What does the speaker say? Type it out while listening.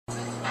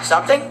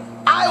Something?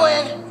 I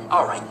win.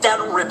 All right, that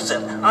rips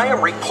it. I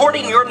am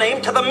reporting your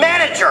name to the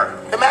manager.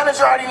 The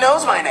manager already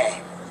knows my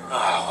name.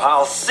 Oh,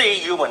 I'll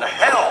see you in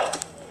hell.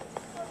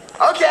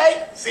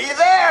 Okay, see you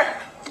there.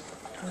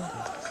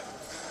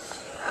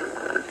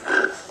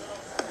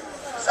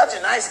 Such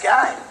a nice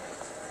guy.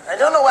 I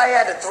don't know why he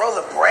had to throw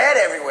the bread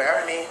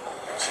everywhere. I mean,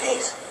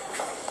 jeez.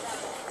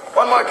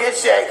 One more good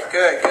shake.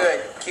 Good,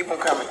 good. Keep them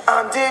coming.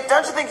 Dude,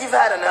 don't you think you've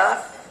had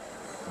enough?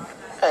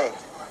 Hey,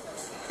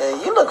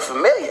 you look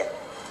familiar.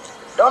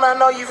 Don't I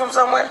know you from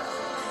somewhere?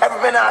 Ever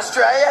been to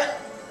Australia?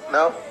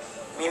 No?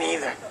 Me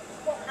neither.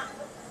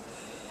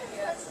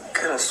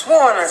 Could have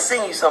sworn I've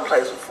seen you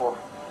someplace before.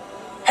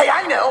 Hey,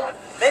 I know.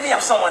 Maybe I'm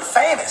someone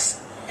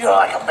famous. You know,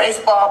 like a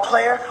baseball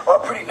player or a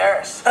pretty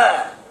nurse.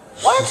 Huh?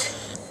 What?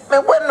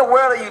 Man, what in the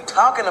world are you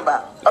talking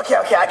about? Okay,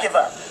 I give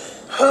up.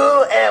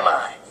 Who am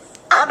I?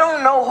 I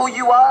don't know who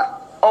you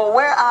are, or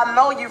where I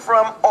know you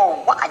from, or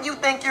why you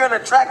think you're an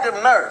attractive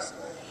nurse.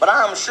 But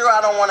I'm sure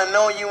I don't want to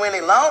know you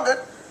any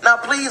longer. Now,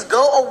 please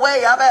go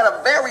away. I've had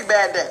a very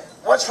bad day.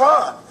 What's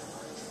wrong?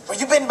 Were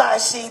you bitten by a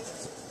sheep?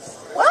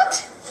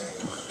 What?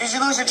 Did you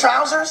lose your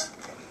trousers?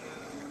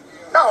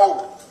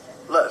 No.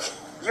 Look,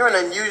 you're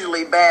an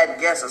unusually bad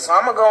guesser, so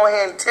I'm going to go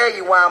ahead and tell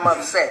you why I'm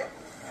upset.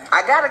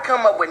 I got to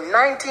come up with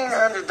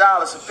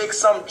 $1,900 to fix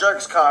some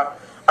jerk's car,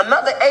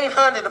 another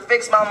 $800 to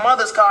fix my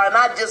mother's car, and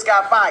I just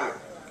got fired.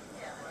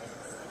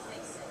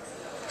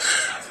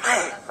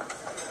 Man,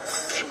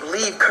 I can't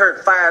believe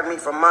Kurt fired me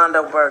from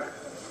Mondo Burger.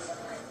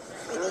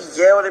 And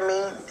he yelled at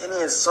me, and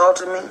he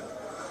insulted me,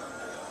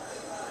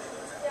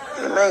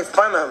 and he made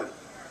fun of me.